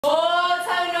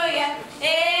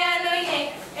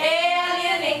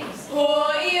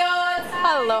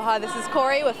Aloha, this is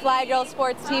Corey with Fly Girl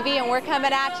Sports TV, and we're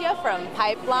coming at you from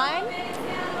Pipeline,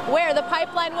 where the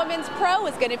Pipeline Women's Pro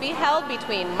is going to be held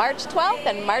between March 12th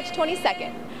and March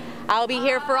 22nd. I'll be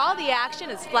here for all the action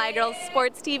as Fly Girl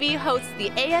Sports TV hosts the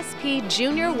ASP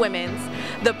Junior Women's,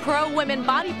 the Pro Women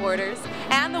Bodyboarders,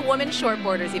 and the Women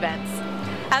Shortboarders events.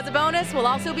 As a bonus, we'll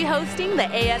also be hosting the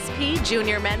ASP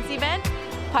Junior Men's event.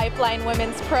 Pipeline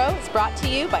Women's Pro is brought to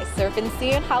you by Surf and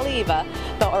Sea in Haleiwa,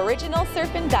 the original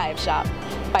surf and dive shop.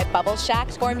 By Bubble Shack,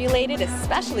 formulated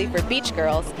especially for beach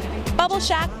girls, Bubble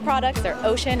Shack products are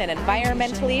ocean and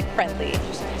environmentally friendly.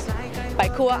 By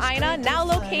Kua'aina, now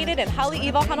located in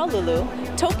Haleiwa, Honolulu,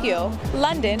 Tokyo,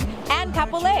 London, and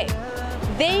Kapolei.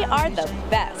 They are the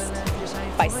best.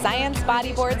 By Science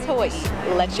Bodyboards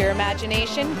Hawaii, let your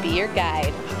imagination be your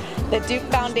guide. The Duke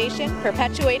Foundation,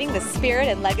 perpetuating the spirit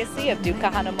and legacy of Duke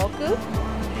Kahanamoku.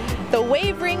 The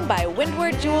Wave Ring by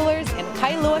Windward Jewelers in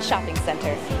Kailua Shopping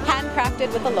Center,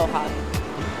 handcrafted with aloha.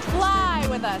 Fly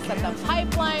with us at the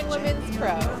Pipeline Women's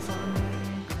Pro.